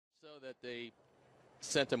that they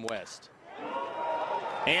sent him west.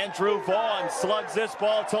 Andrew Vaughn slugs this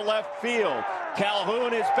ball to left field.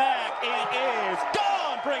 Calhoun is back and is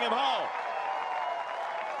gone. Bring him home.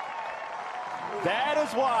 That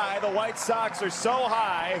is why the White Sox are so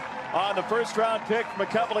high on the first-round pick from a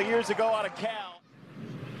couple of years ago out of Cal.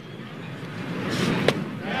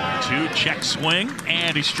 2-check swing,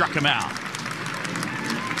 and he struck him out.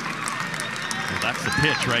 Well, that's the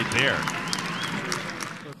pitch right there.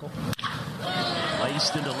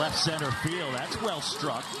 Laced into left center field. That's well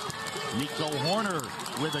struck. Nico Horner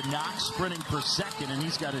with a knock, sprinting for second, and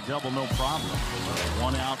he's got a double, no problem.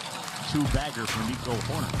 1 out, 2 bagger for Nico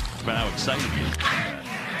Horner. But how excited he is.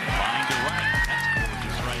 Line to right. That's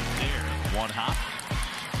gorgeous right there. 1 hop.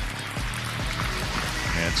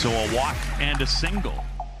 And so a walk and a single.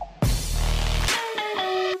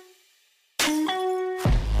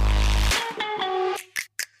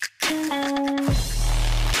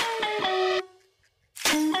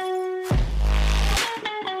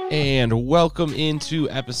 And welcome into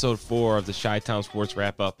episode 4 of the Chi-Town Sports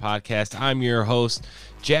Wrap-Up Podcast. I'm your host,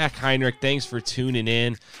 Jack Heinrich. Thanks for tuning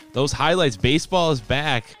in. Those highlights, baseball is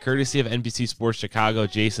back, courtesy of NBC Sports Chicago,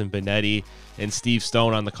 Jason Benetti and Steve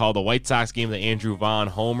Stone on the call. The White Sox game, the Andrew Vaughn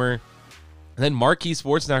homer. And then Marquee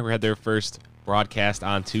Sports Network had their first broadcast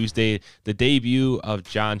on Tuesday. The debut of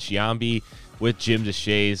John Sciambi with Jim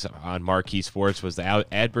DeShays on Marquee Sports was the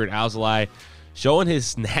Adbert Alzolay showing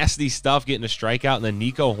his nasty stuff, getting a strikeout, and then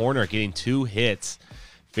Nico Horner getting 2 hits.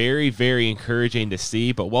 Very, very encouraging to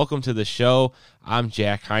see. But welcome to the show. I'm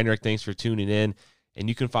Jack Heinrich. Thanks for tuning in. And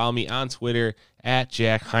you can follow me on Twitter at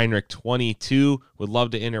JackHeinrich22. Would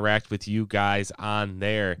love to interact with you guys on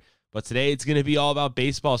there. But today it's going to be all about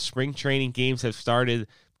baseball. Spring training games have started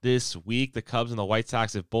this week. The Cubs and the White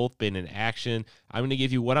Sox have both been in action. I'm going to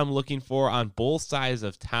give you what I'm looking for on both sides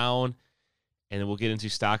of town. And then we'll get into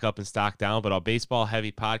stock up and stock down. But our baseball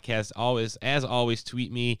heavy podcast, as always, tweet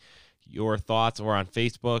me your thoughts or on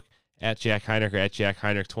Facebook at Jack Heinrich or at Jack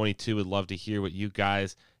Heinrich 22. Would love to hear what you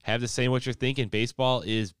guys have to say, what you're thinking. Baseball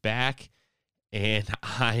is back, and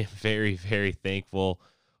I am very, very thankful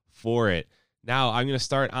for it. Now, I'm going to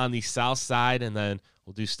start on the south side, and then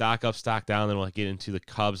we'll do stock up, stock down, then we'll get into the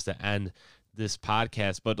Cubs to end this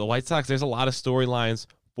podcast. But the White Sox, there's a lot of storylines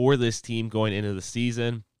for this team going into the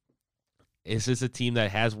season. This is a team that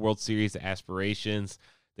has World Series aspirations.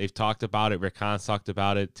 They've talked about it. Rick Hahn's talked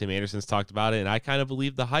about it. Tim Anderson's talked about it. And I kind of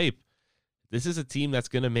believe the hype. This is a team that's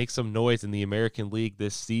going to make some noise in the American League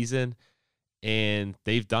this season. And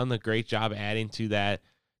they've done a great job adding to that,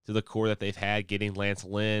 to the core that they've had, getting Lance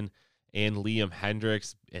Lynn and Liam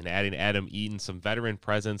Hendriks and adding Adam Eaton, some veteran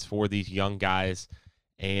presence for these young guys.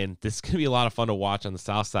 And this is going to be a lot of fun to watch on the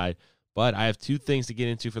south side. But I have 2 things to get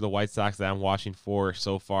into for the White Sox that I'm watching for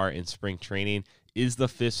so far in spring training. Is the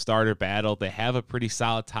 5th starter battle. They have a pretty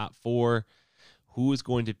solid top 4. Who is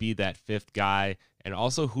going to be that 5th guy? And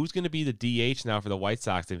also, who's going to be the DH now for the White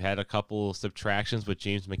Sox? They've had a couple subtractions with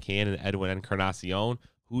James McCann and Edwin Encarnacion.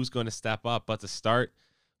 Who's going to step up? But to start,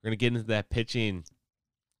 we're going to get into that pitching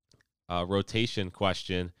rotation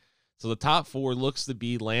question. So the top 4 looks to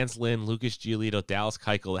be Lance Lynn, Lucas Giolito, Dallas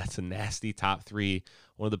Keuchel. That's a nasty top 3.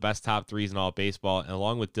 One of the best top 3s in all baseball. And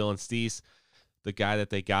along with Dylan Cease, the guy that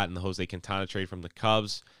they got in the Jose Quintana trade from the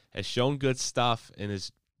Cubs, has shown good stuff in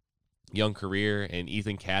his young career. And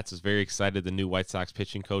Ethan Katz is very excited, the new White Sox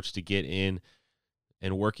pitching coach, to get in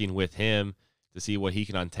and working with him to see what he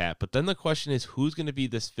can untap. But then the question is, who's going to be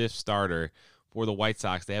this 5th starter for the White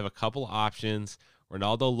Sox? They have a couple options.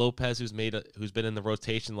 Ronaldo Lopez, who's been in the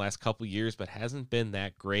rotation the last couple years, but hasn't been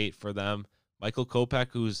that great for them. Michael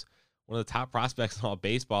Kopech, who's one of the top prospects in all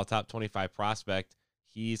baseball, top 25 prospect.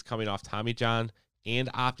 He's coming off Tommy John and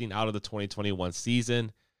opting out of the 2021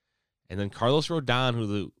 season. And then Carlos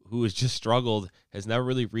Rodon, who has just struggled, has never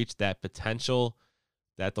really reached that potential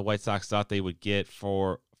that the White Sox thought they would get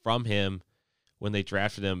from him when they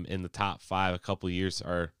drafted him in the top 5 a couple years,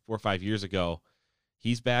 or 4 or 5 years ago.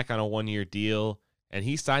 He's back on a 1-year deal. And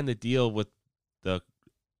he signed the deal with the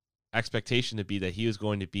expectation to be that he was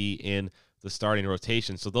going to be in the starting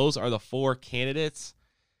rotation. So those are the 4 candidates,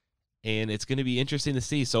 and it's going to be interesting to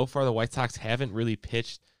see. So far, the White Sox haven't really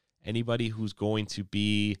pitched anybody who's going to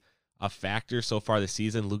be a factor so far this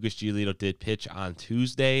season. Lucas Giolito did pitch on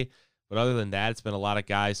Tuesday, but other than that, it's been a lot of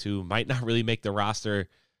guys who might not really make the roster,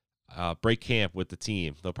 break camp with the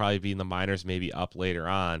team. They'll probably be in the minors, maybe up later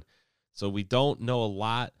on. So we don't know a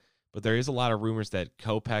lot. But there is a lot of rumors that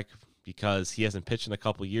Kopech, because he hasn't pitched in a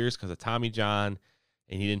couple years because of Tommy John,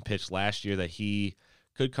 and he didn't pitch last year, that he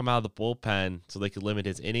could come out of the bullpen so they could limit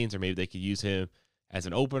his innings, or maybe they could use him as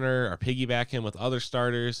an opener or piggyback him with other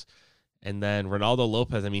starters. And then Ronaldo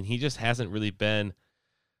Lopez, I mean, he just hasn't really been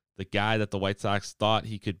the guy that the White Sox thought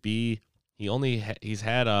he could be. He's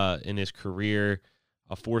had in his career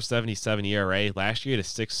a 4.77 ERA. Last year he had a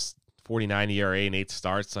 6.49 ERA and 8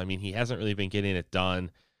 starts. So, I mean, he hasn't really been getting it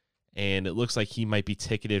done. And it looks like he might be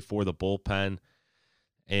ticketed for the bullpen.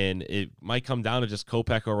 And it might come down to just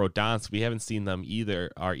Kopech or Rodon. So we haven't seen them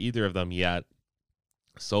either of them yet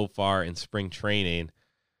so far in spring training.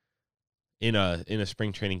 In a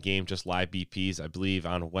spring training game, just live BPs. I believe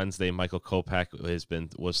on Wednesday, Michael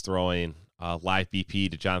Kopech was throwing live BP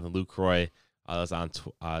to Jonathan Lucroy. Was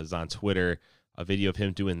on Twitter, a video of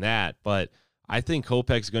him doing that. But I think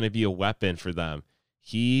Kopech's going to be a weapon for them.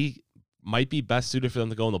 He might be best suited for them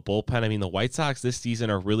to go in the bullpen. I mean, the White Sox this season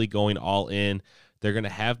are really going all in. They're going to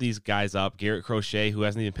have these guys up. Garrett Crochet, who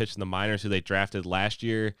hasn't even pitched in the minors, who they drafted last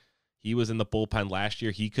year. He was in the bullpen last year.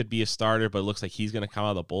 He could be a starter, but it looks like he's going to come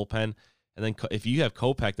out of the bullpen. And then if you have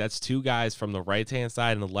Kopech, that's 2 guys from the right-hand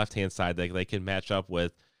side and the left-hand side that they can match up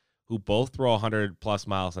with, who both throw 100-plus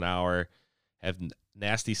miles an hour, have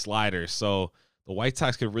nasty sliders. So the White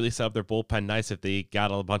Sox could really set up their bullpen nice if they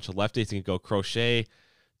got a bunch of lefties. They can go Crochet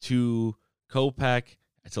to Kopech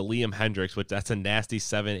to Liam Hendriks, which that's a nasty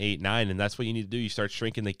 7, 8, 9, and that's what you need to do. You start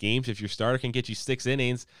shrinking the games. If your starter can get you 6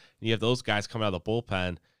 innings and you have those guys coming out of the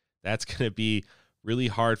bullpen, that's going to be really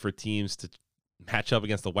hard for teams to match up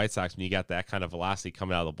against the White Sox when you got that kind of velocity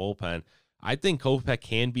coming out of the bullpen. I think Kopech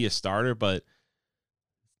can be a starter, but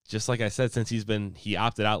just like I said, since he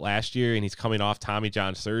opted out last year and he's coming off Tommy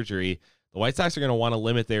John surgery, the White Sox are going to want to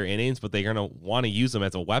limit their innings, but they're going to want to use him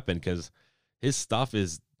as a weapon because his stuff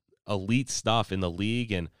is elite stuff in the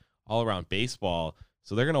league and all around baseball.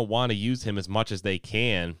 So they're going to want to use him as much as they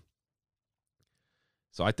can.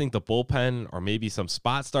 So I think the bullpen or maybe some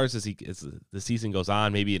spot starts as the season goes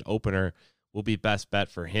on, maybe an opener will be best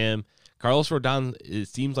bet for him. Carlos Rodon, it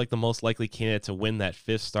seems like the most likely candidate to win that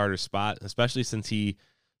 5th starter spot, especially since he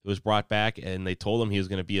was brought back and they told him he was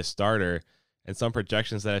going to be a starter. And some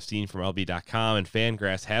projections that I've seen from LB.com and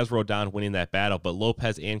Fangraphs has Rodon winning that battle, but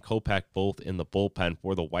Lopez and Kopech both in the bullpen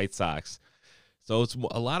for the White Sox. So it's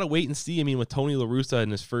a lot of wait and see. I mean, with Tony La Russa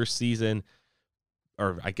in his first season,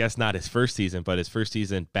 or I guess not his first season, but his first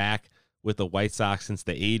season back with the White Sox since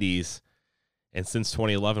the 80s and since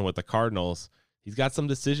 2011 with the Cardinals, he's got some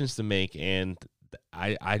decisions to make. And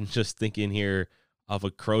I'm just thinking here of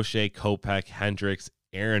a Crochet, Kopech, Hendriks,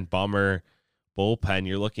 Aaron Bummer bullpen.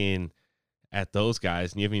 You're looking at those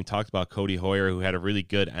guys, and you haven't even talked about Cody Hoyer, who had a really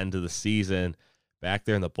good end of the season back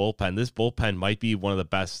there in the bullpen. This bullpen might be one of the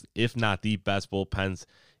best, if not the best bullpens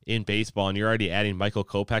in baseball, and you're already adding Michael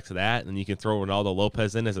Kopech to that, and you can throw Ronaldo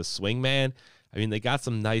Lopez in as a swingman. I mean, they got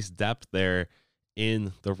some nice depth there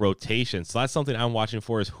in the rotation. So that's something I'm watching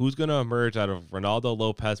for, is who's going to emerge out of Ronaldo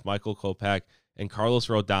Lopez, Michael Kopech, and Carlos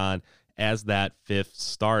Rodon as that 5th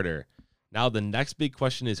starter. Now, the next big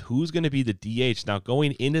question is who's going to be the DH. Now,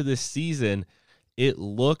 going into this season, it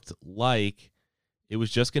looked like it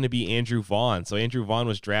was just going to be Andrew Vaughn. So Andrew Vaughn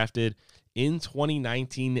was drafted in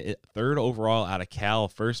 2019, 3rd overall out of Cal,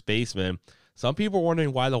 first baseman. Some people were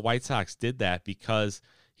wondering why the White Sox did that, because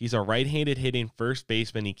he's a right-handed hitting first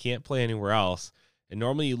baseman. He can't play anywhere else. And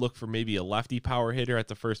normally you look for maybe a lefty power hitter at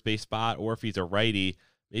the first base spot, or if he's a righty,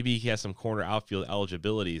 maybe he has some corner outfield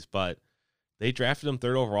eligibilities. But they drafted him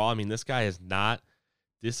 3rd overall. I mean, this guy has not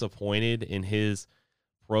disappointed in his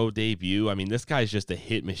pro debut. I mean, this guy is just a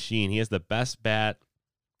hit machine. He has the best bat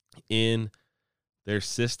in their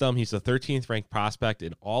system. He's the 13th ranked prospect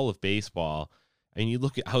in all of baseball. I mean,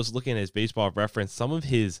 I was looking at his Baseball Reference. Some of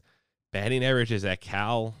his batting averages at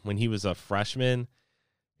Cal when he was a freshman,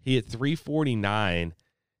 he hit 349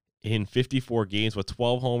 in 54 games with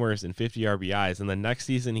 12 homers and 50 RBIs. And the next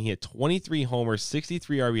season, he hit 23 homers,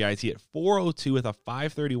 63 RBIs. He hit 402 with a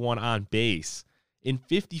 531 on base in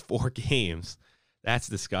 54 games. That's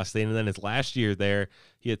disgusting. And then his last year there,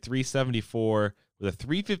 he had 374 with a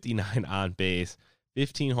 359 on base,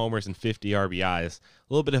 15 homers and 50 RBIs.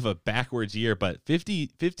 A little bit of a backwards year, but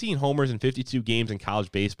 15 homers in 52 games in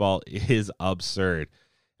college baseball is absurd.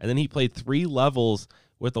 And then he played 3 levels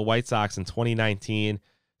with the White Sox in 2019.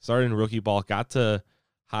 Started in rookie ball, got to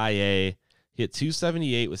high A, hit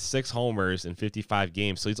 278 with 6 homers in 55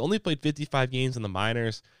 games. So he's only played 55 games in the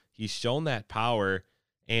minors. He's shown that power,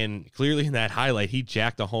 and clearly in that highlight, he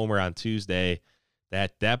jacked a homer on Tuesday.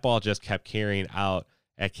 That ball just kept carrying out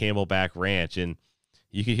at Camelback Ranch, and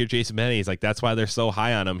you can hear Jason Benny. He's like, that's why they're so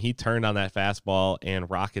high on him. He turned on that fastball and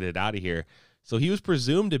rocketed out of here. So he was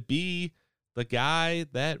presumed to be the guy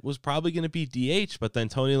that was probably going to be DH, but then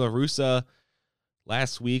Tony La Russa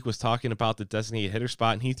last week was talking about the designated hitter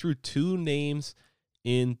spot, and he threw 2 names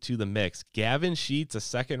into the mix. Gavin Sheets, a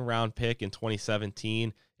second-round pick in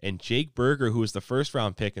 2017, and Jake Berger, who was the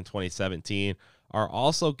first-round pick in 2017, are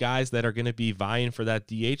also guys that are going to be vying for that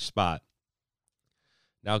DH spot.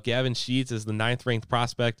 Now, Gavin Sheets is the 9th-ranked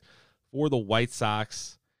prospect for the White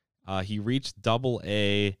Sox. He reached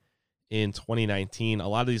Double-A in 2019. A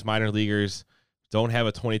lot of these minor leaguers don't have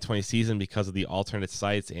a 2020 season because of the alternate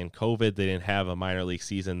sites and COVID. They didn't have a minor league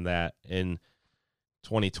season that in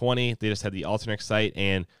 2020. They just had the alternate site,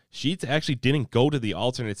 and Sheets actually didn't go to the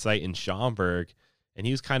alternate site in Schaumburg, and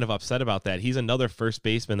he was kind of upset about that. He's another first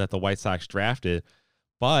baseman that the White Sox drafted,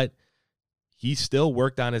 but he still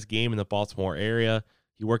worked on his game in the Baltimore area.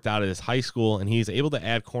 He worked out at his high school, and he's able to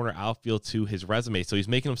add corner outfield to his resume. So he's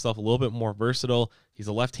making himself a little bit more versatile. He's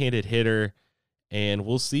a left-handed hitter, and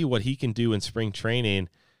we'll see what he can do in spring training.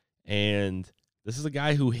 And this is a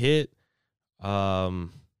guy who hit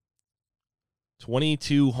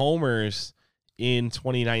 22 homers in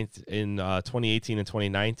 2018 and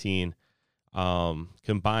 2019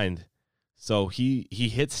 combined. So he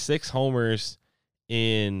hit 6 homers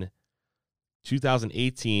in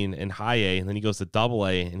 2018 in high A, and then he goes to Double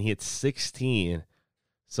A, and he hit 16.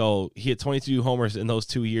 So he hit 22 homers in those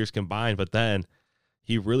 2 years combined, but then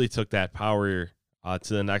he really took that power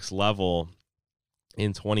to the next level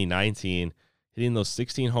in 2019, hitting those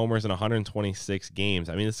 16 homers in 126 games.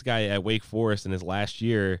 I mean, this guy at Wake Forest in his last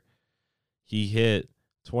year, he hit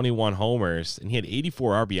 21 homers, and he had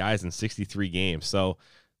 84 RBIs in 63 games. So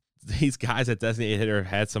these guys at designated hitter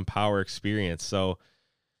had some power experience. So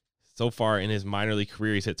far in his minor league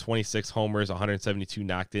career, he's hit 26 homers, 172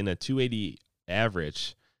 knocked in, a 280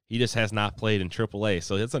 average. He just has not played in AAA.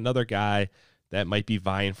 So that's another guy that might be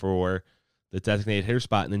vying for the designated hitter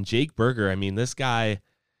spot. And then Jake Berger, I mean, this guy,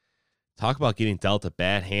 talk about getting dealt a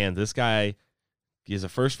bad hand. This guy is a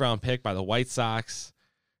first-round pick by the White Sox,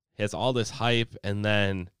 has all this hype, and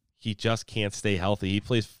then he just can't stay healthy. He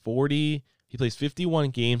plays 51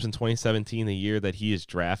 games in 2017, the year that he is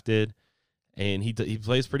drafted, and he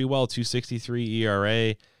plays pretty well, 2.63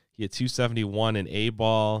 ERA. He had 2.71 in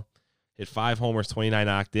A-ball, hit 5 homers, 29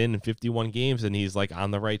 knocked in 51 games, and he's like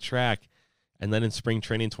on the right track. And then in spring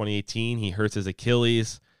training 2018, he hurts his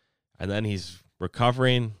Achilles, and then he's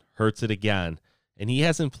recovering, hurts it again. And he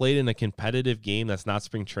hasn't played in a competitive game that's not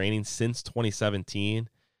spring training since 2017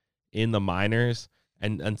 in the minors.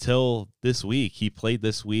 And until this week, he played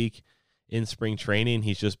this week in spring training.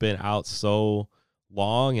 He's just been out so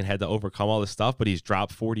long and had to overcome all this stuff, but he's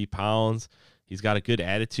dropped 40 pounds. He's got a good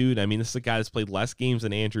attitude. I mean, this is a guy that's played less games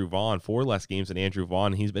than Andrew Vaughn, 4 less games than Andrew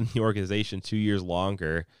Vaughn. He's been in the organization 2 years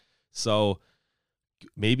longer. So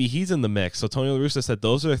maybe he's in the mix. So Tony La Russa said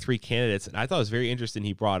those are the 3 candidates, and I thought it was very interesting.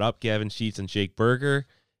 He brought up Gavin Sheets and Jake Berger,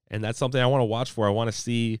 and that's something I want to watch for. I want to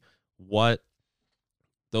see what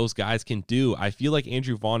those guys can do. I feel like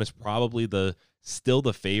Andrew Vaughn is probably still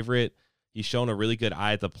the favorite. He's shown a really good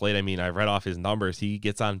eye at the plate. I mean, I read off his numbers. He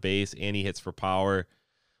gets on base and he hits for power.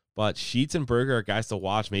 But Sheets and Berger are guys to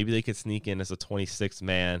watch. Maybe they could sneak in as a 26th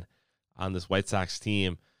man on this White Sox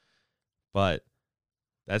team. But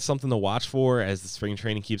that's something to watch for as the spring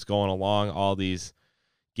training keeps going along. All these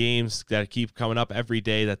games that keep coming up every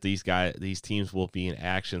day that these teams will be in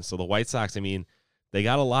action. So the White Sox, I mean, they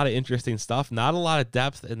got a lot of interesting stuff. Not a lot of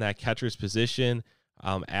depth in that catcher's position.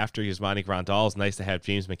 After Yasmani Grandal, it's nice to have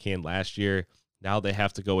James McCann last year. Now they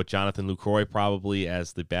have to go with Jonathan Lucroy probably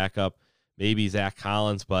as the backup, maybe Zach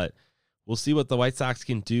Collins, but we'll see what the White Sox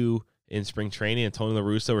can do in spring training. And Tony La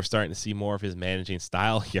Russa, we're starting to see more of his managing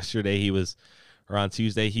style. On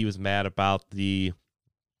Tuesday, he was mad about the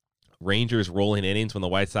Rangers rolling innings when the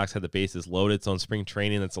White Sox had the bases loaded. So in spring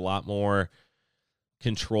training, that's a lot more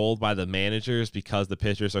controlled by the managers because the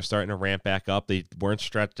pitchers are starting to ramp back up. They weren't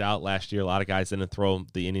stretched out last year. A lot of guys didn't throw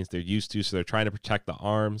the innings they're used to, so they're trying to protect the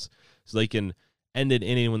arms so they can end an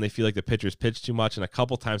inning when they feel like the pitchers pitched too much. And a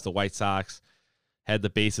couple times the White Sox had the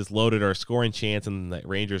bases loaded or a scoring chance, and the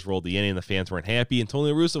Rangers rolled the inning, and the fans weren't happy. And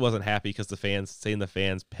Tony La Russa wasn't happy because the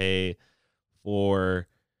fans pay for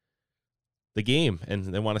the game, and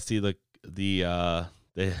they want to see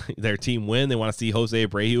their team win. They want to see Jose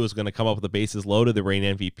Abreu was going to come up with the bases loaded, the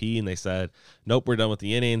reigning MVP, and they said, nope, we're done with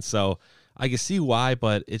the innings. So I can see why,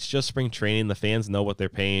 but it's just spring training. The fans know what they're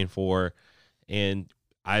paying for, and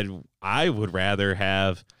I would rather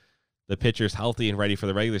have the pitchers healthy and ready for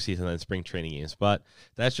the regular season than spring training games. But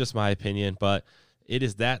that's just my opinion. But it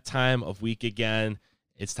is that time of week again.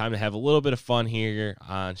 It's time to have a little bit of fun here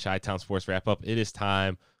on Chi-Town Sports Wrap Up. It is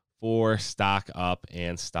time for Stock Up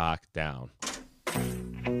and Stock Down.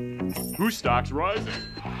 Whose stock's rising?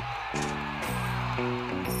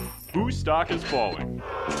 Whose stock is falling?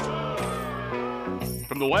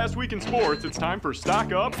 From the last week in sports, it's time for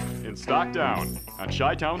Stock Up and Stock Down on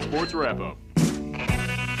Chi-Town Sports Wrap-Up.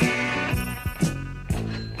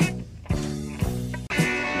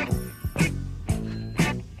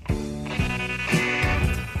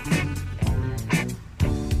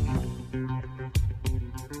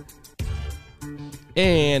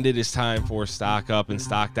 And it is time for Stock Up and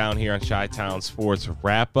Stock Down here on Chi-Town Sports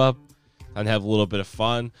Wrap-Up. And have a little bit of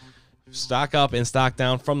fun. Stock Up and Stock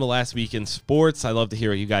Down from the last week in sports. I love to hear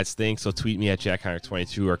what you guys think, so tweet me at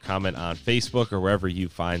JackHunter22 or comment on Facebook or wherever you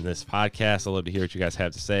find this podcast. I love to hear what you guys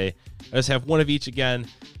have to say. I just have one of each again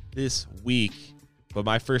this week. But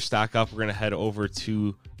my first Stock Up, we're going to head over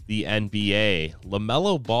to the NBA.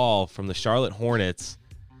 LaMelo Ball from the Charlotte Hornets.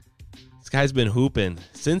 This guy's been hooping.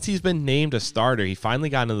 Since he's been named a starter, he finally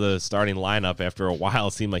got into the starting lineup after a while.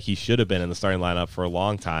 It seemed like he should have been in the starting lineup for a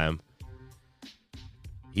long time.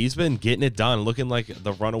 He's been getting it done, looking like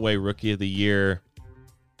the runaway Rookie of the Year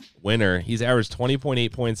winner. He's averaged 20.8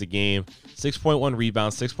 points a game, 6.1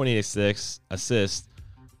 rebounds, 6.8 assists,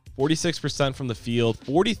 46% from the field,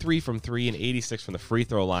 43 from three, and 86 from the free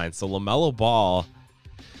throw line. So LaMelo Ball,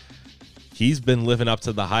 he's been living up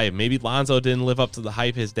to the hype. Maybe Lonzo didn't live up to the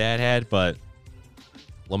hype his dad had, but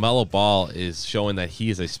LaMelo Ball is showing that he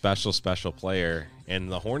is a special, special player. And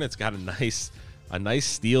the Hornets got a nice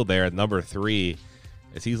steal there at number 3.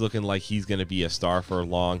 As he's looking like he's going to be a star for a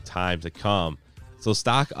long time to come. So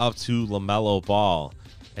stock up to LaMelo Ball.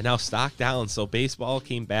 And now stock down. So baseball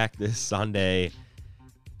came back this Sunday.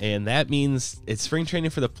 And that means it's spring training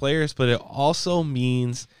for the players, but it also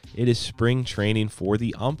means it is spring training for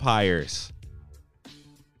the umpires.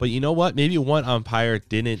 But you know what? Maybe one umpire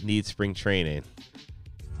didn't need spring training.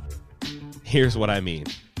 Here's what I mean.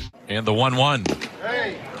 And the 1-1.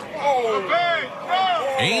 Hey. Oh, okay.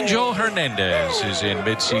 Angel Hernandez is in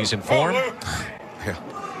midseason form. Yeah.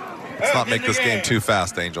 Let's not make this game too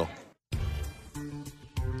fast, Angel.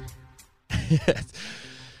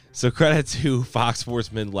 So credit to Fox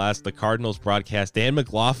Sports Midwest, the Cardinals broadcast. Dan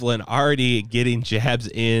McLaughlin already getting jabs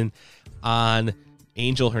in on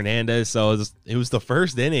Angel Hernandez. So it was the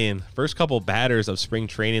first inning, first couple batters of spring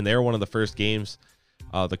training. They were one of the first games.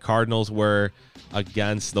 The Cardinals were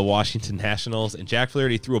against the Washington Nationals, and Jack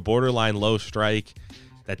Flaherty threw a borderline low strike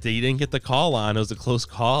that he didn't get the call on. It was a close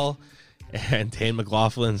call, and Dan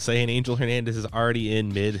McLaughlin saying Angel Hernandez is already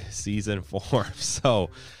in mid-season form.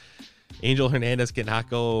 So Angel Hernandez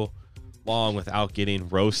cannot go long without getting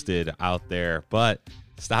roasted out there. But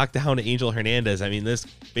stock down to Angel Hernandez. I mean, this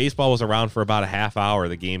baseball was around for about a half hour.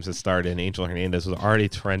 The games had started, and Angel Hernandez was already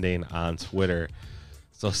trending on Twitter.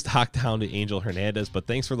 So stock down to Angel Hernandez. But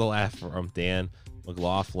thanks for the laugh from Dan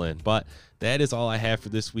McLaughlin. But that is all I have for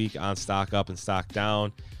this week on Stock Up and Stock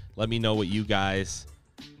Down. Let me know what you guys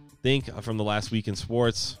think from the last week in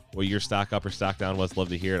sports, what your Stock Up or Stock Down was. Love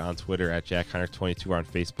to hear it on Twitter at JackHeinrich22 or on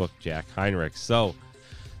Facebook, Jack Heinrich. So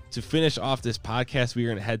to finish off this podcast, we're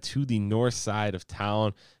going to head to the north side of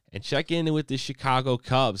town and check in with the Chicago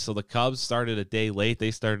Cubs. So the Cubs started a day late. They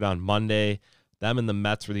started on Monday. Them and the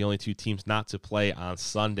Mets were the only two teams not to play on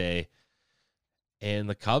Sunday. And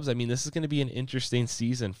the Cubs, I mean, this is going to be an interesting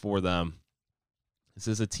season for them. This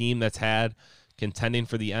is a team that's had contending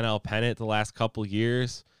for the NL pennant the last couple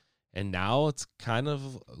years. And now it's kind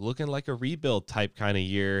of looking like a rebuild type kind of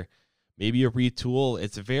year. Maybe a retool.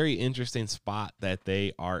 It's a very interesting spot that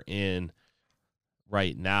they are in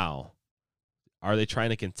right now. Are they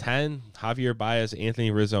trying to contend? Javier Baez,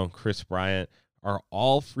 Anthony Rizzo, and Chris Bryant are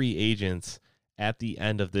all free agents at the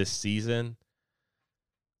end of this season.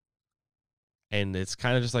 And it's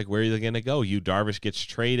kind of just like, where are they going to go? Yu Darvish gets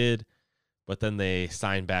traded, but then they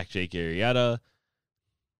sign back Jake Arrieta.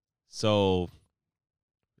 So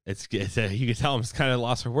it's you can tell them it's kind of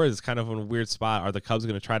lost for words. It's kind of in a weird spot. Are the Cubs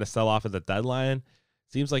going to try to sell off at the deadline?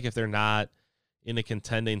 Seems like if they're not in a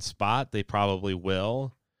contending spot, they probably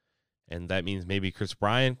will. And that means maybe Chris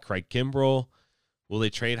Bryant, Craig Kimbrell. Will they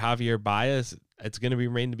trade Javier Baez? It's going to be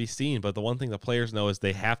remain to be seen. But the one thing the players know is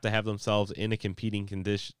they have to have themselves in a competing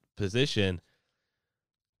position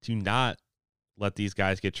to not let these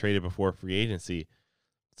guys get traded before free agency.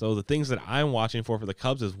 So the things that I'm watching for the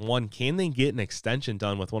Cubs is, one, can they get an extension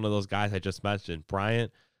done with one of those guys I just mentioned,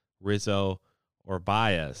 Bryant, Rizzo, or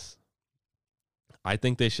Baez? I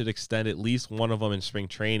think they should extend at least one of them in spring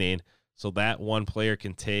training so that one player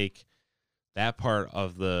can take that part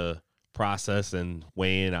of the process and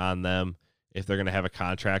weigh in on them if they're going to have a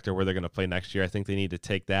contract or where they're going to play next year. I think they need to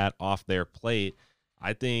take that off their plate.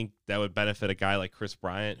 I think that would benefit a guy like Chris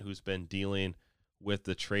Bryant, who's been dealing with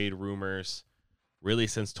the trade rumors really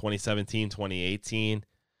since 2017, 2018.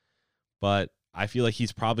 But I feel like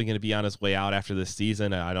he's probably going to be on his way out after this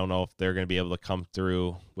season. I don't know if they're going to be able to come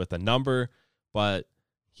through with a number, but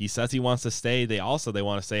he says he wants to stay. They want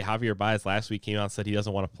to stay. Javier Baez last week came out and said he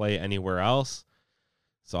doesn't want to play anywhere else.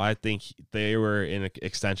 So I think they were in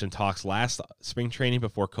extension talks last spring training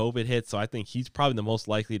before COVID hit. So I think he's probably the most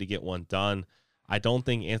likely to get one done. I don't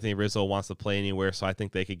think Anthony Rizzo wants to play anywhere, so I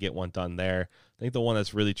think they could get one done there. I think the one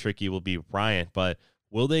that's really tricky will be Bryant, but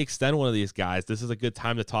will they extend one of these guys? This is a good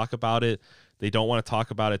time to talk about it. They don't want to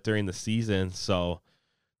talk about it during the season, so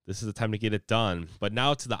this is the time to get it done. But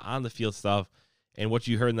now to the on-the-field stuff, and what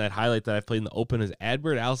you heard in that highlight that I played in the open is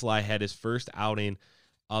Adbert Alzolay had his first outing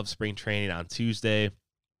of spring training on Tuesday,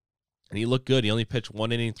 and he looked good. He only pitched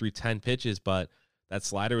 1 inning through 10 pitches, but that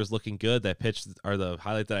slider was looking good. That pitch, or the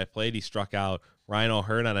highlight that I played, he struck out Ryan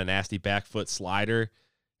O'Hearn on a nasty back foot slider,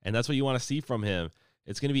 and that's what you want to see from him.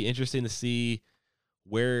 It's going to be interesting to see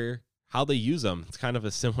how they use him. It's kind of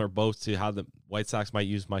a similar boat to how the White Sox might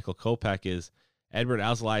use Michael Kopech. Is Adbert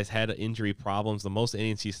Alzolay has had injury problems. The most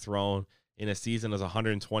innings he's thrown in a season is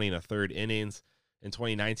 120 1/3 innings. In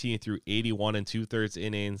 2019, he threw 81 2/3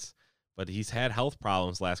 innings, but he's had health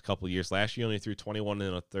problems last couple of years. Last year, he only threw 21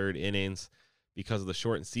 1/3 innings because of the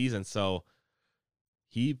shortened season. So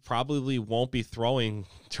he probably won't be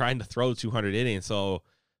trying to throw 200 innings. So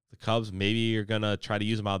the Cubs maybe are going to try to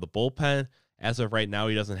use him out of the bullpen. As of right now,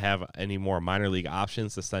 he doesn't have any more minor league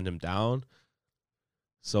options to send him down.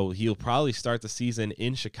 So he'll probably start the season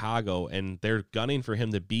in Chicago, and they're gunning for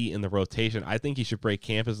him to be in the rotation. I think he should break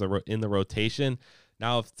camp in the rotation.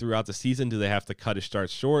 Now, if throughout the season, do they have to cut his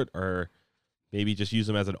start short, or maybe just use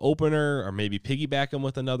him as an opener, or maybe piggyback him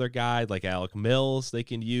with another guy like Alec Mills they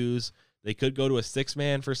can use? They could go to a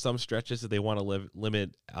 6-man for some stretches if they want to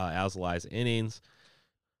limit Alzolay's innings.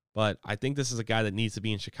 But I think this is a guy that needs to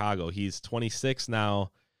be in Chicago. He's 26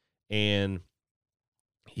 now, and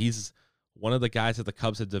he's one of the guys that the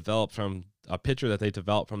Cubs have developed from a pitcher that they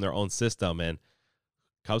developed from their own system. And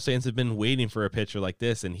Cubs fans have been waiting for a pitcher like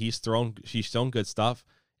this, and he's shown good stuff.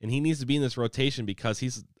 And he needs to be in this rotation because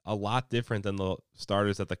he's a lot different than the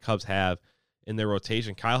starters that the Cubs have in their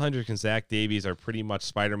rotation. Kyle Hendricks and Zach Davies are pretty much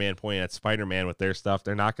Spider-Man pointing at Spider-Man with their stuff.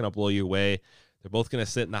 They're not going to blow you away. They're both going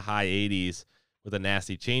to sit in the high 80s with a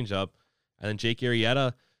nasty changeup. And then Jake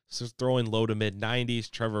Arrieta is throwing low to mid 90s.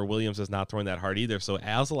 Trevor Williams is not throwing that hard either. So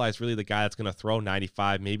Alzolay is really the guy that's going to throw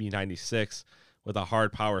 95, maybe 96 with a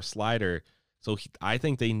hard power slider. So I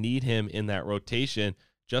think they need him in that rotation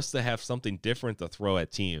just to have something different to throw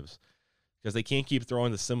at teams, because they can't keep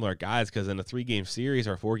throwing the similar guys, because in a 3-game series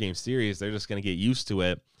or 4-game series, they're just going to get used to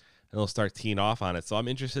it and they'll start teeing off on it. So I'm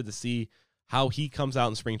interested to see how he comes out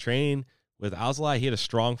in spring training. With Alzolay, he had a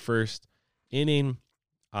strong first inning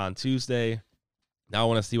on Tuesday. Now I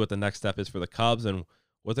want to see what the next step is for the Cubs and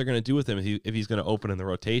what they're going to do with him, if he's going to open in the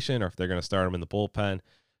rotation or if they're going to start him in the bullpen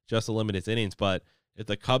just to limit his innings. But if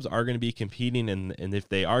the Cubs are going to be competing, and if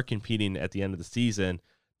they are competing at the end of the season,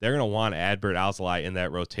 they're going to want Adbert Alzolay in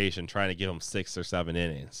that rotation, trying to give him 6 or 7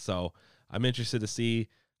 innings. So I'm interested to see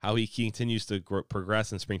how he continues to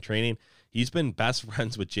progress in spring training. He's been best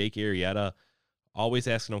friends with Jake Arrieta, always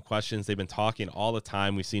asking him questions. They've been talking all the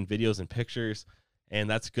time. We've seen videos and pictures, and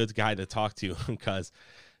that's a good guy to talk to because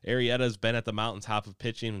Arrieta's been at the mountaintop of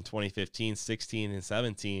pitching in 2015, 16, and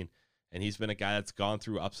 17, and he's been a guy that's gone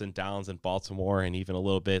through ups and downs in Baltimore and even a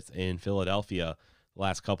little bit in Philadelphia the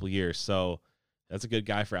last couple of years. So that's a good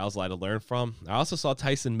guy for Alzolay to learn from. I also saw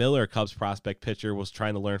Tyson Miller, Cubs prospect pitcher, was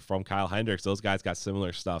trying to learn from Kyle Hendricks. Those guys got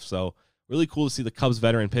similar stuff. So really cool to see the Cubs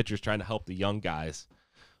veteran pitchers trying to help the young guys.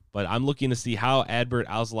 But I'm looking to see how Adbert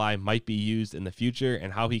Alzolay might be used in the future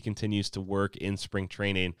and how he continues to work in spring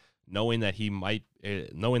training, knowing that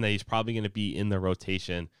he's probably going to be in the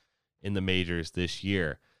rotation in the majors this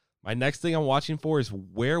year. My next thing I'm watching for is,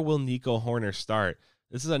 where will Nico Hoerner start?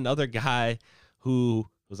 This is another guy who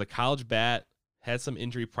was a college bat, had some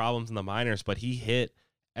injury problems in the minors, but he hit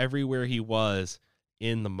everywhere he was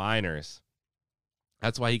in the minors.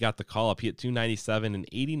 That's why he got the call-up. He hit .297 in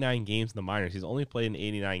 89 games in the minors. He's only played in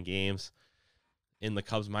 89 games in the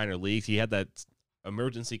Cubs minor leagues. He had that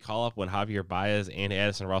emergency call-up when Javier Baez and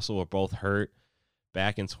Addison Russell were both hurt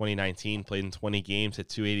back in 2019. Played in 20 games, hit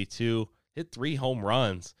 .282, hit 3 home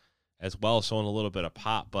runs as well, showing a little bit of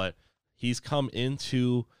pop. But he's come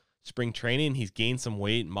into spring training. He's gained some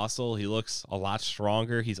weight, muscle. He looks a lot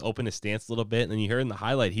stronger. He's opened his stance a little bit. And then you heard in the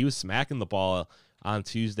highlight, he was smacking the ball on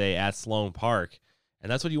Tuesday at Sloan Park.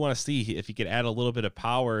 And that's what you want to see. If he could add a little bit of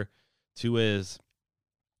power to his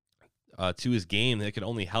game, that could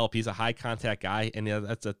only help. He's a high contact guy, and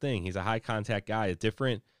that's the thing. He's a high contact guy, a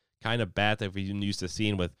different kind of bat that we've been used to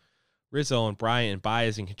seeing with Rizzo and Bryant and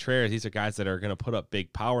Baez and Contreras. These are guys that are going to put up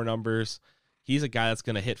big power numbers. he's a guy that's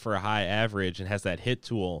going to hit for a high average and has that hit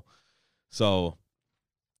tool. So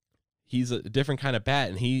he's a different kind of bat,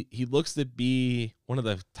 and he looks to be one of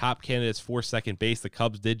the top candidates for second base. The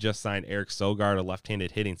Cubs did just sign Eric Sogard, a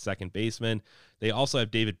left-handed hitting second baseman. They also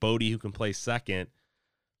have David Bodie, who can play second.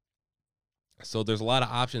 So there's a lot of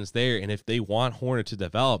options there, and if they want Hoerner to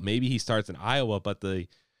develop, maybe he starts in Iowa, but the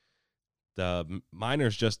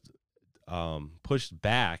minors just pushed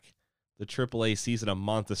back the AAA season a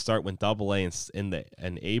month to start when AA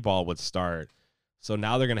and A-ball would start. So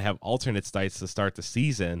now they're going to have alternate sites to start the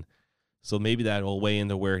season. So maybe that will weigh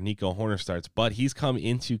into where Nico Hoerner starts. But he's come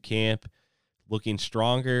into camp looking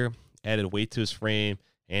stronger, added weight to his frame,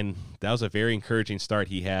 and that was a very encouraging start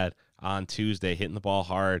he had on Tuesday, hitting the ball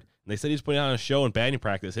hard. And they said he was putting on a show in batting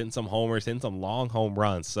practice, hitting some homers, hitting some long home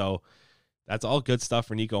runs. So that's all good stuff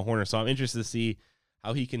for Nico Hoerner. So I'm interested to see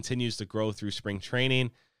how he continues to grow through spring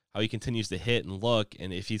training, how he continues to hit and look,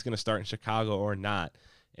 and if he's going to start in Chicago or not.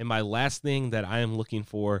 And my last thing that I am looking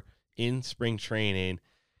for in spring training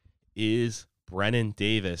is Brennen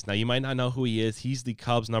Davis. Now, you might not know who he is. He's the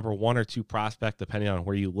Cubs' number 1 or 2 prospect, depending on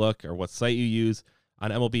where you look or what site you use.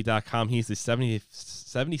 On MLB.com, he's the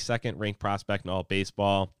 72nd ranked prospect in all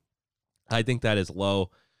baseball. I think that is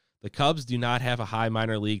low. The Cubs do not have a high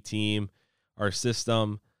minor league team or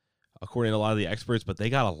system, according to a lot of the experts, but they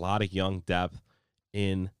got a lot of young depth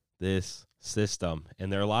in this system.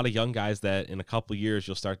 And there are a lot of young guys that in a couple years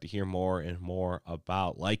you'll start to hear more and more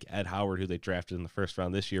about, like Ed Howard, who they drafted in the first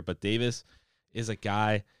round this year. But Davis is a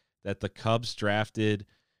guy that the Cubs drafted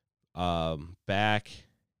back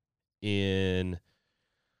in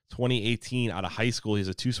 2018 out of high school. He's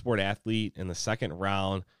a 2-sport athlete in the second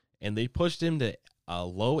round, and they pushed him to a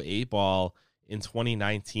low A-ball in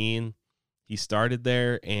 2019. He started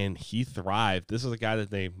there, and he thrived. This is a guy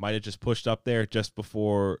that they might have just pushed up there just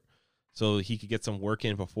before, so he could get some work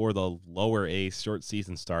in before the lower A short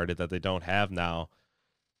season started that they don't have now.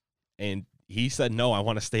 And he said, no, I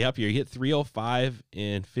want to stay up here. He hit 305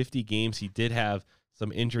 in 50 games. He did have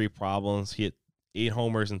some injury problems. He hit 8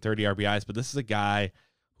 homers and 30 RBIs, but this is a guy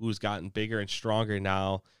who's gotten bigger and stronger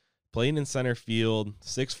now, playing in center field,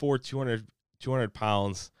 6'4", 200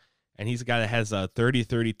 pounds, and he's a guy that has a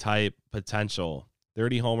 30-30 type potential,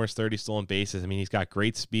 30 homers, 30 stolen bases. I mean, he's got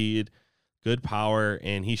great speed, good power,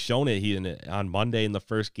 and he's shown it. On Monday in the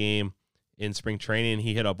first game in spring training,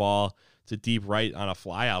 he hit a ball to deep right on a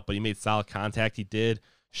flyout, but he made solid contact. He did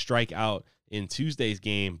strike out in Tuesday's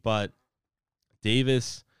game, but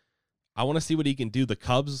Davis, I want to see what he can do. The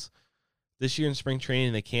Cubs this year in spring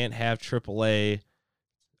training, they can't have AAA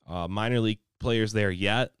minor league players there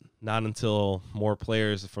yet, not until more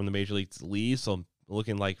players from the major leagues leave. So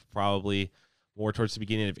looking like probably more towards the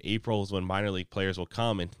beginning of April is when minor league players will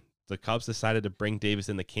come. And the Cubs decided to bring Davis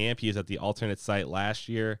in the camp. He was at the alternate site last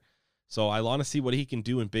year. So I want to see what he can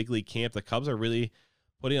do in big league camp. The Cubs are really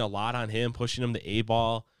putting a lot on him, pushing him to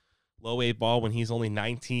A-ball, low A-ball when he's only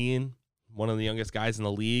 19, one of the youngest guys in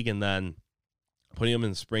the league, and then putting him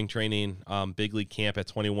in spring training, big league camp at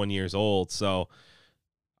 21 years old. So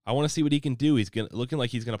I want to see what he can do. He's looking like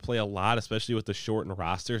he's going to play a lot, especially with the shortened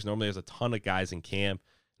rosters. Normally there's a ton of guys in camp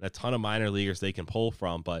and a ton of minor leaguers they can pull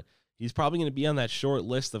from, but he's probably going to be on that short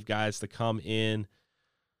list of guys to come in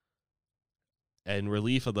in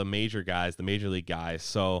relief of the major guys, the major league guys.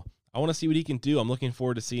 So I want to see what he can do. I'm looking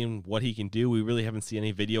forward to seeing what he can do. We really haven't seen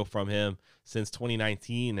any video from him since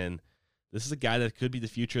 2019, and this is a guy that could be the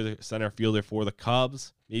future center fielder for the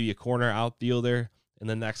Cubs, maybe a corner outfielder in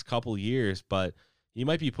the next couple years, but he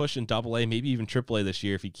might be pushing AA, maybe even AAA this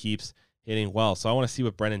year if he keeps hitting well. So I want to see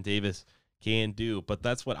what Brennen Davis can do, but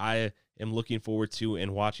that's what I am looking forward to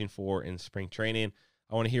and watching for in spring training.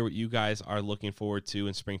 I want to hear what you guys are looking forward to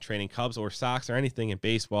in spring training, Cubs or Sox or anything in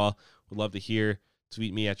baseball. Would love to hear.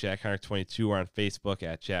 Tweet me at JackHeinrich22 or on Facebook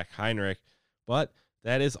at Jack Heinrich. But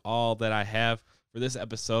that is all that I have for this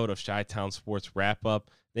episode of Chi-Town Sports Wrap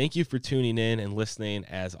Up. Thank you for tuning in and listening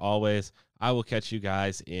as always. I will catch you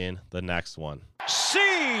guys in the next one.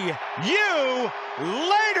 See you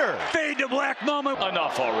later. Fade to black moment.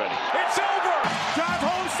 Enough already. It's over. Drive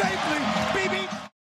home safely. BB.